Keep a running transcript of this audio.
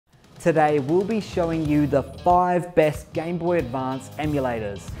Today we'll be showing you the 5 best Game Boy Advance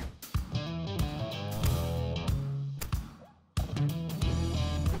emulators.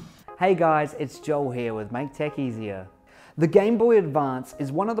 Hey guys, it's Joel here with Make Tech Easier. The Game Boy Advance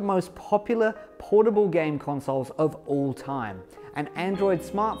is one of the most popular portable game consoles of all time, and Android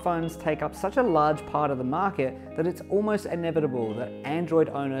smartphones take up such a large part of the market that it's almost inevitable that Android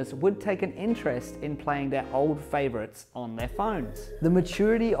owners would take an interest in playing their old favorites on their phones. The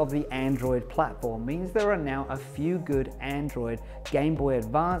maturity of the Android platform means there are now a few good Android Game Boy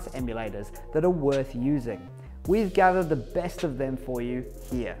Advance emulators that are worth using. We've gathered the best of them for you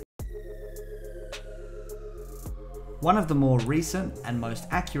here. One of the more recent and most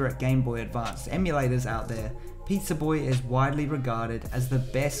accurate Game Boy Advance emulators out there, Pizza Boy is widely regarded as the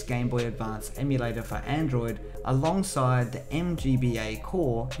best Game Boy Advance emulator for Android alongside the gba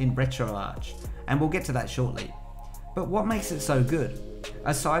core in RetroArch, and we'll get to that shortly. But what makes it so good?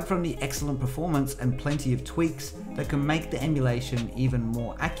 Aside from the excellent performance and plenty of tweaks that can make the emulation even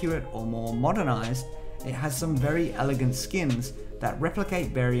more accurate or more modernized, it has some very elegant skins that replicate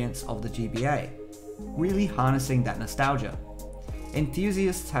variants of the GBA, really harnessing that nostalgia.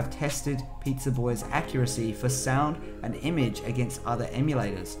 Enthusiasts have tested Pizza Boy's accuracy for sound and image against other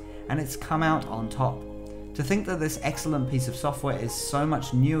emulators, and it's come out on top. To think that this excellent piece of software is so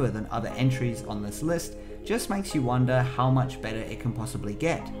much newer than other entries on this list just makes you wonder how much better it can possibly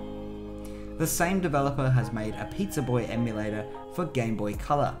get. The same developer has made a Pizza Boy emulator for Game Boy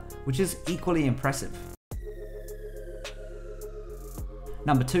Color, which is equally impressive.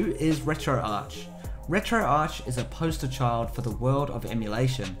 Number 2 is RetroArch. RetroArch is a poster child for the world of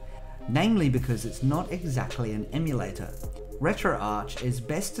emulation, namely because it's not exactly an emulator. RetroArch is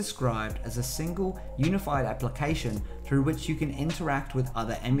best described as a single, unified application through which you can interact with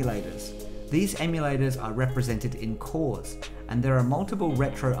other emulators. These emulators are represented in cores, and there are multiple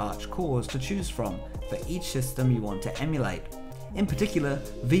RetroArch cores to choose from for each system you want to emulate. In particular,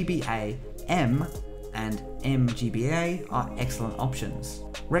 VBA, M, and mgba are excellent options.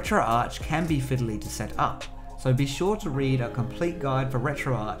 RetroArch can be fiddly to set up, so be sure to read a complete guide for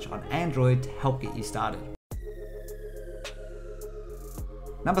RetroArch on Android to help get you started.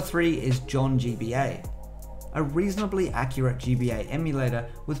 Number 3 is John GBA, a reasonably accurate GBA emulator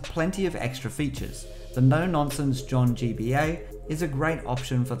with plenty of extra features. The no-nonsense John GBA is a great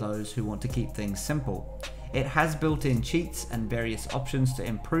option for those who want to keep things simple. It has built-in cheats and various options to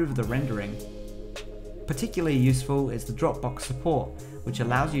improve the rendering. Particularly useful is the Dropbox support, which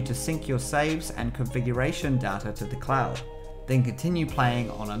allows you to sync your saves and configuration data to the cloud, then continue playing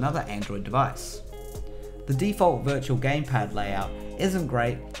on another Android device. The default virtual gamepad layout isn't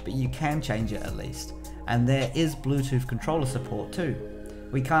great, but you can change it at least, and there is Bluetooth controller support too.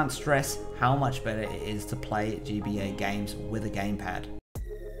 We can't stress how much better it is to play GBA games with a gamepad.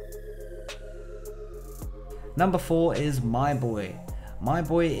 Number 4 is My Boy. My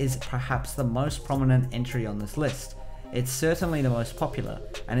Boy is perhaps the most prominent entry on this list. It's certainly the most popular,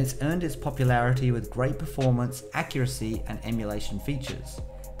 and it's earned its popularity with great performance, accuracy, and emulation features.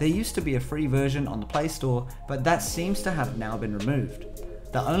 There used to be a free version on the Play Store, but that seems to have now been removed.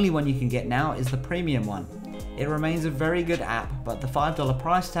 The only one you can get now is the premium one. It remains a very good app, but the $5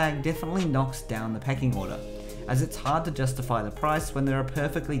 price tag definitely knocks down the pecking order, as it's hard to justify the price when there are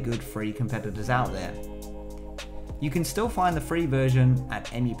perfectly good free competitors out there. You can still find the free version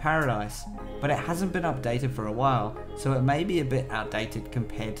at Emu Paradise, but it hasn't been updated for a while, so it may be a bit outdated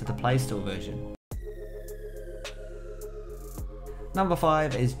compared to the Play Store version. Number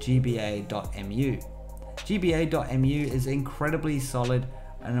 5 is gba.emu. gba.emu is incredibly solid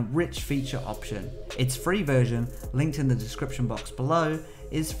and a rich feature option. Its free version, linked in the description box below,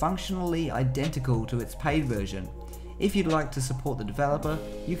 is functionally identical to its paid version. If you'd like to support the developer,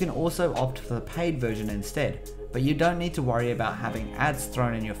 you can also opt for the paid version instead, but you don't need to worry about having ads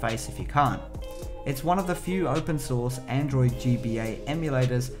thrown in your face if you can't. It's one of the few open source Android GBA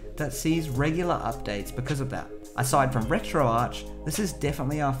emulators that sees regular updates because of that. Aside from RetroArch, this is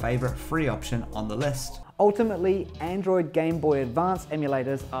definitely our favourite free option on the list. Ultimately, Android Game Boy Advance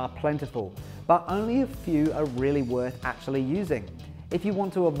emulators are plentiful, but only a few are really worth actually using. If you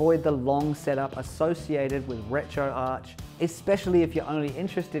want to avoid the long setup associated with RetroArch, especially if you're only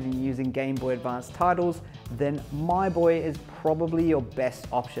interested in using Game Boy Advance titles, then My Boy is probably your best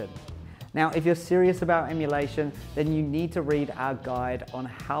option. Now, if you're serious about emulation, then you need to read our guide on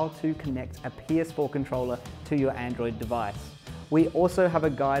how to connect a PS4 controller to your Android device. We also have a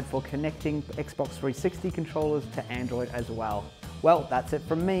guide for connecting Xbox 360 controllers to Android as well. Well, that's it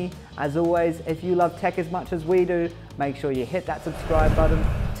from me. As always, if you love tech as much as we do, make sure you hit that subscribe button,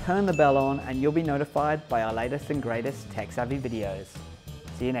 turn the bell on, and you'll be notified by our latest and greatest tech-savvy videos.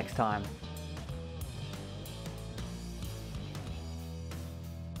 See you next time.